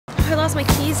I lost my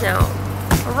keys now.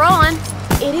 We're rolling.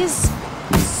 It is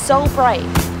so bright.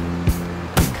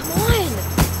 Come on,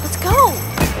 let's go.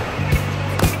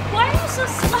 Why are you so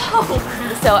slow?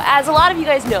 So as a lot of you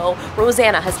guys know,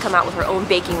 Rosanna has come out with her own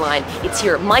baking line. It's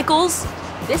here at Michael's.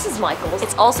 This is Michael's.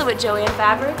 It's also at Joann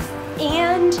Fabrics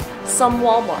and some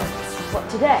Walmarts. But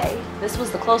today, this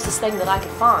was the closest thing that I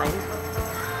could find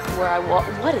where I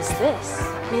what is this?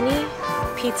 Mini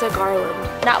pizza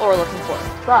garland. Not what we're looking for.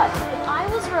 But if I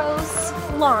was Rose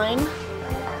Line,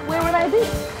 where would I be?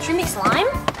 Should we make slime?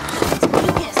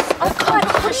 Yes. Oh God,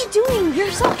 what are you doing?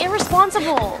 You're so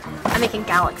irresponsible. I'm making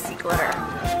galaxy glitter.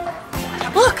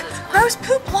 Look, gross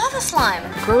poop lava slime.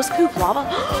 Gross poop lava?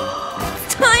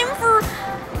 It's time for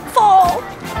fall.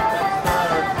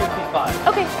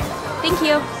 Okay, thank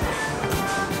you.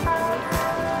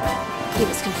 He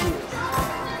was confused.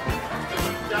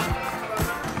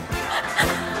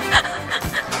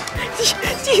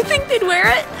 Do you think they'd wear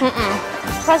it?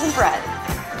 Mm-mm. Present for Ed.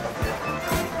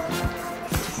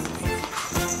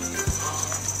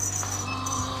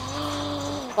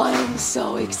 I'm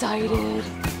so excited.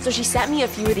 So she sent me a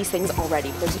few of these things already.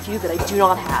 There's a few that I do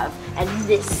not have. And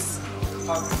this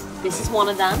is one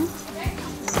of them.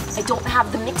 I don't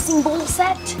have the mixing bowl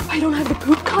set. I don't have the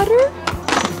poop cutter.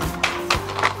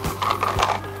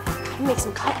 I can make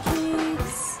some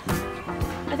cupcakes.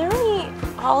 Are there any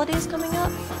holidays coming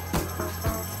up?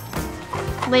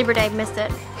 Labor Day, missed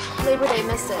it. Labor Day,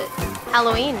 missed it.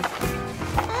 Halloween.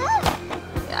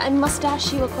 I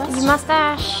mustache you a question. You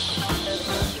mustache.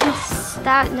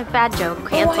 That a bad joke.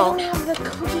 Cancel. Oh, I don't have the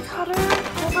cookie cutter.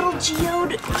 The little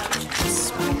geode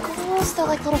sprinkles, the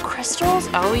like little crystals.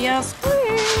 Oh yes,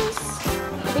 please.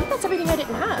 I think that's everything I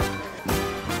didn't have.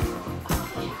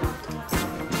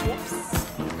 Whoops.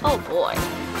 Oh boy.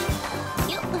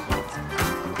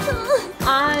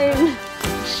 I'm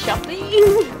shopping.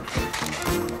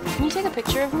 Can you take a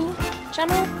picture of me,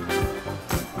 Jenna?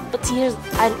 But see, here's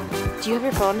do you have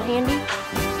your phone handy?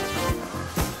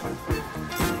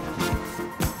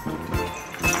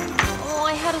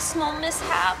 I had a small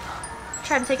mishap.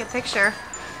 Tried to take a picture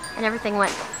and everything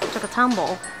took a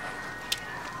tumble.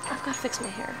 I've got to fix my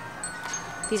hair.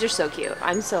 These are so cute.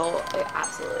 I'm so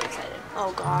absolutely excited.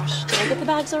 Oh gosh. Did I get the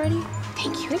bags already?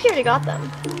 Thank you. I think you already got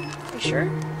them. Are you sure?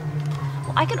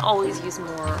 Well, I can always use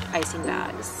more icing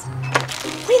bags.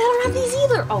 Wait, I don't have these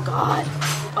either. Oh god.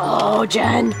 Oh,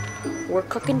 Jen. We're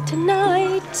cooking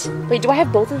tonight. Wait, do I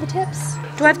have both of the tips?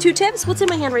 Do I have 2 tips? What's in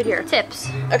my hand right here? Tips.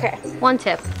 Okay. 1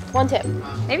 tip. 1 tip.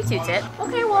 Maybe 2 tips.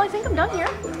 Okay, well, I think I'm done here.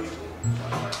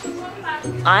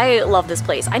 I love this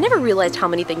place. I never realized how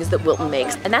many things that Wilton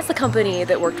makes, and that's the company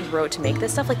that worked with Ro to make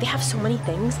this stuff. Like, they have so many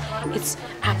things. It's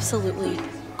absolutely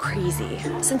crazy.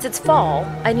 Since it's fall,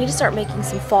 I need to start making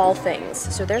some fall things.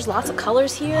 So there's lots of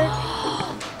colors here.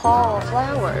 Fall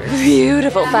flowers.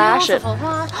 Beautiful fashion.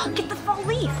 Get the fall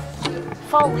leaf.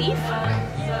 Fall leaf?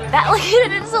 That, like,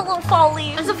 it is a little fall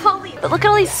leaf. It's a fall leaf. But look at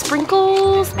all these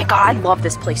sprinkles. My god, I love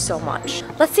this place so much.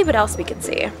 Let's see what else we can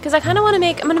see. Because I kind of want to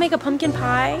I'm going to make a pumpkin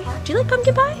pie. Do you like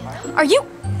pumpkin pie? Are you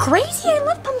crazy? I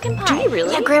love pumpkin pie. Do you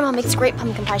really? Yeah, Grandma makes great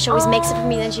pumpkin pie. She always makes it for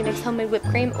me, then she makes homemade whipped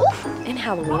cream. Ooh. And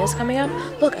Halloween is coming up.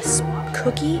 Look, a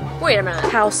cookie. Wait a minute.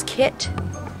 House kit.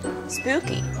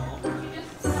 Spooky.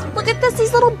 Look at this,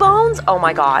 these little bones. Oh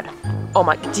my god. Oh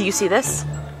my, do you see this?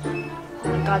 Oh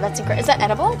my god, that's incredible. Is that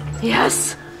edible?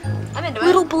 Yes. I'm into it.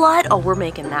 Little blood. Oh, we're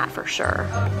making that for sure.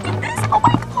 Oh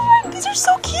my god, these are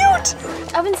so cute.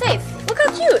 Oven safe. Look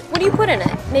how cute. What do you put in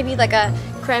it? Maybe like a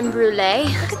creme brulee.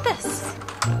 Look at this.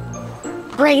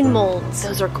 Brain molds.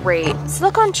 Those are great.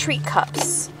 Silicone treat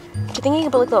cups. Do you think you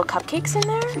can put like little cupcakes in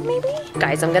there, maybe?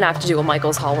 Guys, I'm gonna have to do a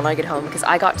Michael's haul when I get home because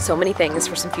I got so many things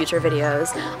for some future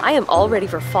videos. I am all ready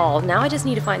for fall. Now I just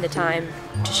need to find the time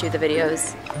to shoot the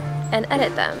videos and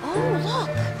edit them. Oh, look.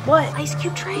 What? Ice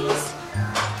cube trays.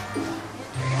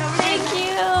 Thank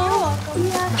you. You're welcome.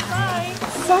 Yeah, bye.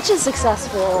 Such a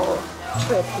successful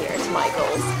trip here to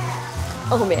Michael's.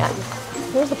 Oh man,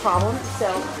 here's the problem. So,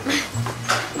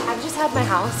 I've just had my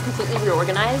house completely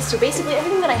reorganized. So basically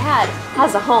everything that I had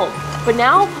has a home. But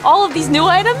now, all of these new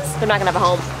items, they're not gonna have a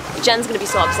home. Jen's gonna be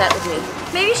so upset with me.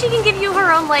 Maybe she can give you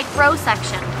her own, like, row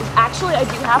section. Actually, I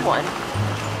do have one.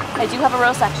 I do have a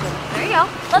row section. There you go.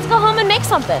 Let's go home and make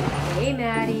something. Hey,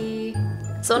 Maddie.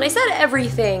 So when I said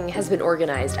everything has been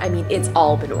organized, I mean it's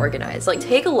all been organized. Like,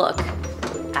 take a look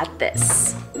at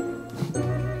this.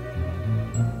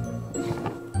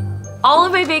 All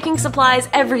of my baking supplies,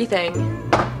 everything.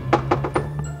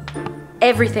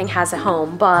 Everything has a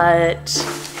home, but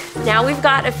now we've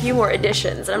got a few more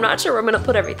additions, and I'm not sure where I'm gonna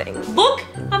put everything. Look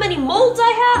how many molds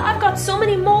I have. I've got so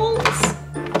many molds.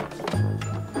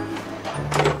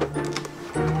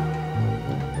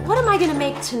 gonna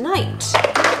make tonight?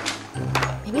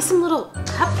 Maybe some little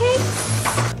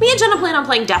cupcakes? Me and Jenna plan on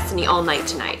playing Destiny all night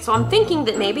tonight, so I'm thinking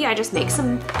that maybe I just make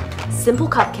some simple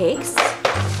cupcakes.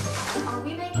 Are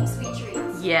we making sweet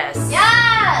treats? Yes.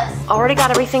 Yes! Already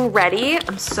got everything ready.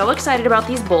 I'm so excited about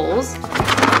these bowls.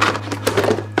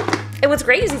 And what's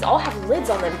great is these all have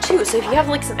lids on them too, so if you have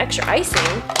like some extra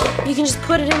icing, you can just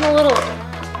put it in a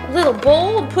little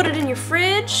bowl and put it in your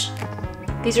fridge.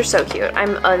 These are so cute.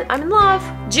 I'm in love.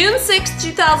 June 6th,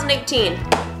 2018.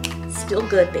 Still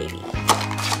good, baby.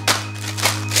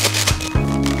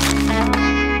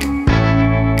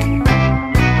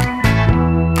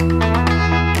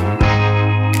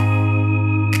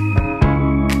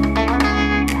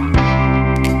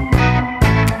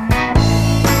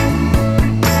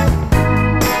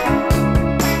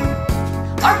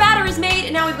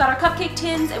 Cupcake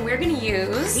tins, and we're gonna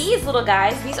use these little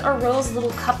guys. These are Rose's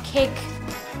little cupcake.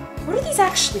 What are these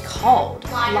actually called?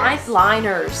 Liners.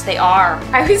 Liners. They are.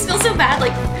 I always feel so bad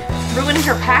like ruining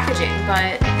her packaging,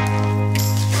 but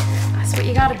that's what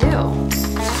you gotta do.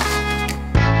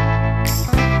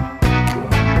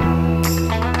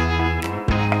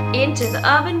 Into the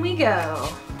oven we go.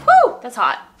 Woo! That's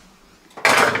hot.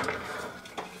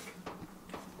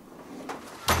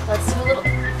 Let's do a little.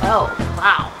 Oh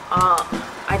wow.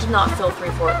 I did not fill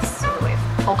 3/4 of the way.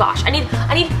 Oh gosh, I need,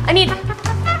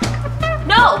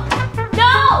 no!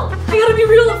 I gotta be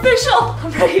real official.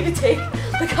 I'm ready to take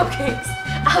the cupcakes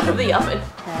out of the oven.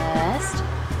 Test.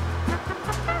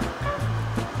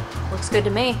 Looks good to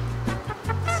me.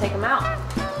 Let's take them out.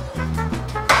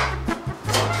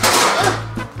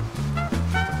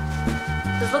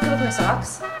 Does it look good with my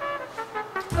socks?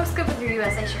 Looks good with your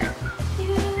USA shirt.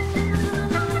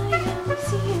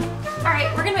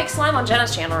 Alright, we're gonna make slime on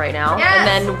Jenna's channel right now. Yes. And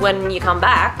then when you come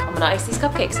back, I'm gonna ice these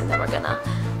cupcakes and then we're gonna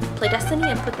play Destiny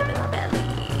and put them in our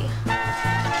belly.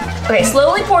 Okay,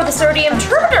 slowly pour the sodium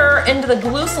turner into the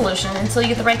glue solution until you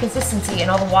get the right consistency and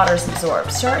all the water is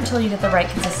absorbed. Start until you get the right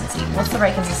consistency. What's the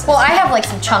right consistency? Well, I have like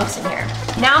some chunks in here.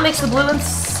 Now mix the blue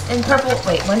and purple.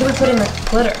 Wait, when do we put in the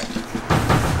glitter?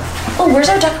 Oh, where's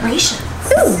our decorations?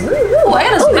 Ooh, I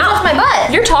gotta zoom out. My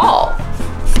butt. You're tall.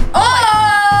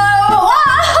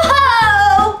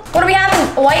 What are we having?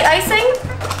 White icing?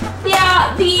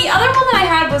 Yeah, the other one that I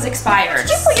had was expired. Did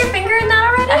you put your finger in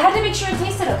that already? I had to make sure it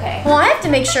tasted okay. Well, I have to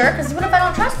make sure, because what if I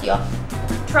don't trust you?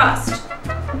 Trust.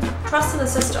 Trust in the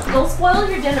system. Don't spoil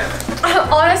your dinner.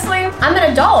 Honestly, I'm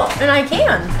an adult, and I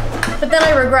can. But then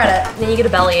I regret it. Then you get a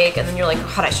bellyache, and then you're like,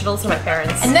 God, I should have listened to my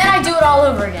parents. And then I do it all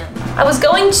over again. I was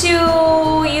going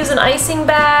to use an icing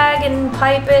bag and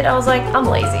pipe it. I was like, I'm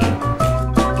lazy.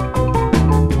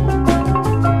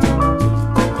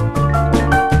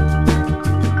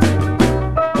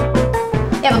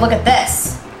 Yeah, but look at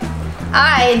this.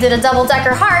 I did a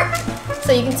double-decker heart,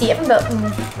 so you can see it from both.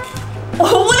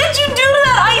 What did you do to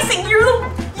that icing? You're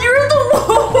the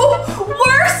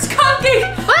worst cupcake.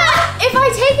 But if I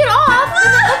take it off,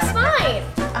 then it looks fine.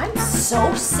 I'm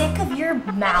so sick of your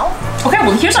mouth. Okay,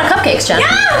 well here's our cupcakes, Jen.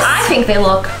 Yes! I think they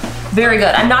look very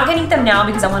good. I'm not gonna eat them now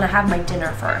because I wanna have my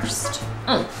dinner first.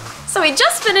 So we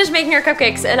just finished making our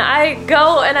cupcakes and I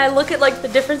go and I look at like the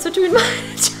difference between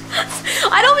mine.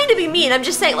 I don't mean to be mean, I'm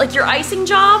just saying like your icing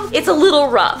job, it's a little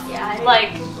rough. Yeah,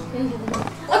 like,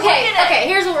 Okay,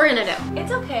 here's what we're gonna do.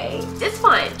 it's okay. It's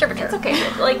fine. It's okay.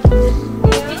 Like,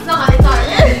 It's not.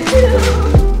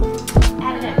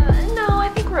 Add it in. no, I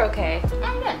think we're okay.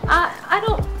 Add it in. I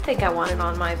don't think I want it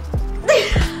on my...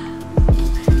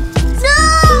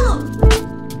 No!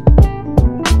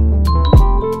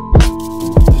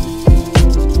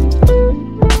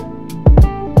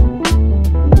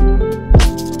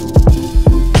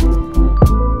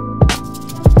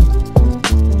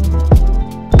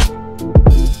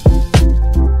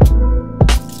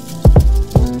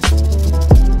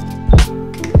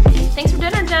 Thanks for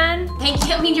dinner, Jen. Thank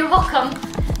you. I mean, you're welcome.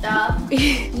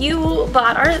 You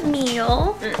bought our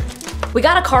meal. We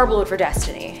got a carb load for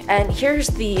Destiny, and here's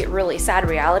the really sad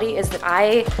reality is that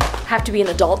I have to be an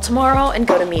adult tomorrow and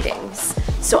go to meetings.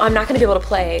 So I'm not gonna be able to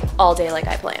play all day like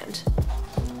I planned.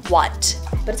 What?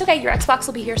 But it's okay, your Xbox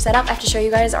will be here set up. I have to show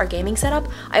you guys our gaming setup.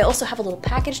 I also have a little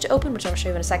package to open, which I'll show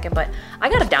you in a second, but I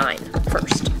gotta dine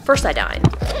first. First I dine.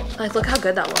 Like, look how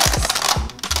good that looks.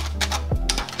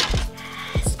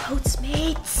 Yes,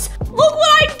 Postmates. Look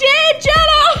what I did,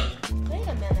 Jenna! Wait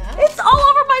a minute. It's all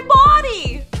over my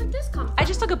body! Where'd this come from? I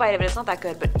just took a bite of it. It's not that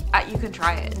good, but you can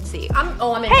try it and see. I'm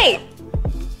in.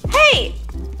 Hey!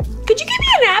 Could you give me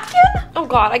a napkin? Oh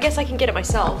God, I guess I can get it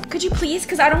myself. Could you please?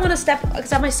 Because I don't want to step,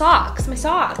 because I have my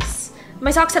socks. My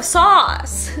socks have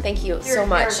sauce. Thank you so You're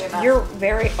much. very good. You're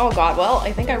very, oh God, well,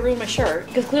 I think I ruined my shirt.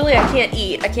 Because clearly I can't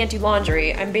eat, I can't do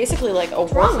laundry. I'm basically like a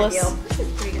worthless This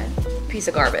is pretty good. piece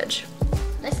of garbage.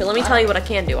 Nice. So let me tell you what I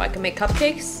can do. I can make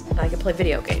cupcakes, and I can play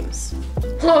video games.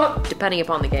 Depending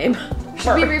upon the game.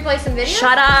 Should we replay some videos?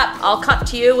 Shut up, I'll cut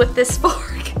to you with this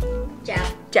fork.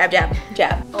 Jab. Jab, jab,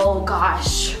 jab. Oh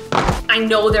gosh. I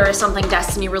know there is something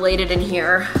Destiny related in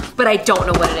here, but I don't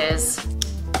know what it is.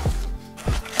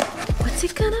 What's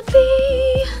it gonna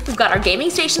be? We've got our gaming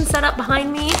station set up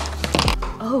behind me.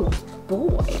 Oh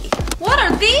boy. What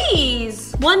are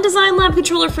these? One Design Lab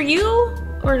controller for you,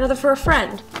 or another for a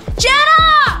friend?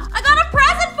 Jenna! I got a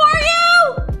present for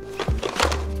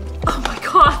you! Oh my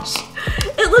gosh.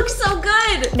 It looks so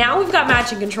good. Now we've got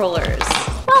matching controllers.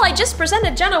 Well, I just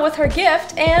presented Jenna with her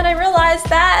gift and I realized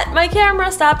that my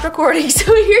camera stopped recording,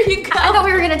 so here you go. I thought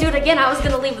we were gonna do it again. I was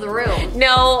gonna leave the room.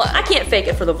 No, I can't fake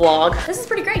it for the vlog. This is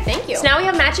pretty great, thank you. So now we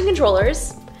have matching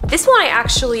controllers. This one I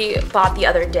actually bought the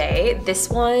other day. This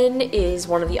one is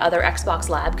one of the other Xbox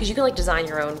Lab, because you can like design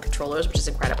your own controllers, which is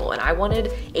incredible. And I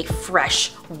wanted a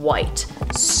fresh white.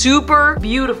 Super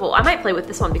beautiful. I might play with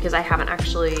this one because I haven't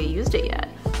actually used it yet.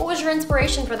 What was your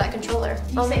inspiration for that controller?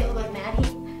 Did you say it looked like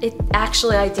Maddie? It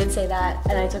actually, I did say that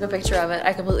and I took a picture of it.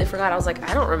 I completely forgot. I was like,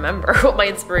 I don't remember what my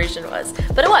inspiration was.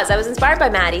 But it was, I was inspired by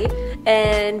Maddie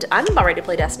and I'm about ready to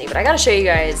play Destiny, but I gotta show you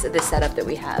guys this setup that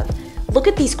we have. Look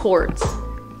at these cords.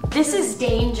 This is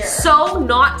danger. So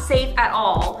not safe at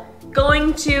all.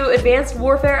 Going to Advanced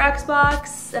Warfare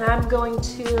Xbox and I'm going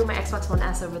to my Xbox One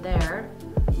S over there.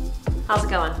 How's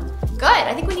it going? Good,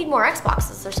 I think we need more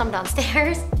Xboxes. There's some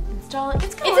downstairs. Installing,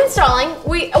 it's going. It's installing.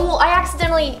 I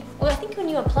accidentally, I think when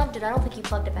you unplugged it, I don't think you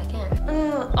plugged it back in.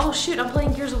 Oh shoot, I'm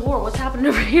playing Gears of War. What's happening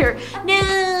over here?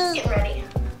 No. Get ready.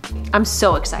 I'm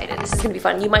so excited. This is gonna be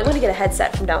fun. You might want to get a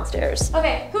headset from downstairs.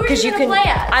 Okay, who are you gonna play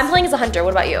as? I'm playing as a hunter.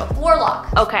 What about you?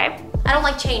 Warlock. Okay. I don't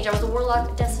like change. I was a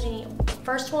Warlock Destiny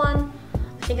first one.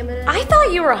 I think I'm gonna. I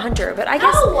thought you were a hunter, but I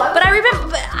guess. No, but I remember.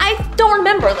 But I don't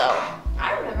remember though.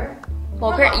 I remember.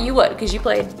 Well, apparently you would, because you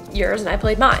played yours and I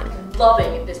played mine.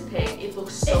 Loving this pig. It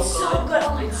looks so good. It's so good.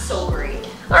 Oh my It's so green.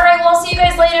 All right, well, I'll see you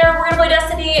guys later. We're gonna play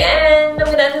Destiny, and I'm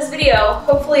gonna end this video.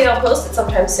 Hopefully, I'll post it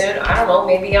sometime soon. I don't know.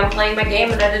 Maybe I'm playing my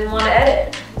game and I didn't want to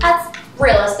edit. That's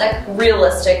realistic.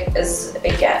 Realistic as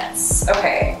it gets.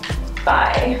 Okay.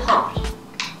 Bye. Pumped.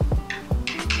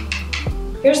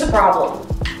 Here's the problem.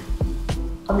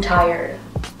 I'm tired.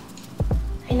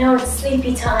 I know, it's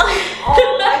sleepy time.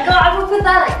 Oh my god, we're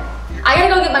pathetic. I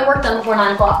gotta go get my work done before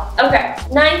 9 o'clock. Okay.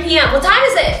 9 p.m. What time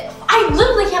is it? I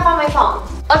literally can't find my phone.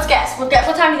 Let's guess. What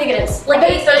time do you think it is? Like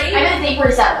 8:30? I'm at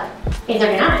 8:47.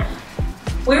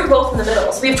 8:39. We were both in the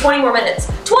middle, so we have 20 more minutes.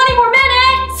 20 more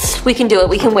minutes! We can do it.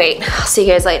 We can wait. I'll see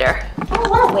you guys later. I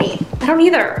don't wanna wait. I don't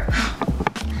either.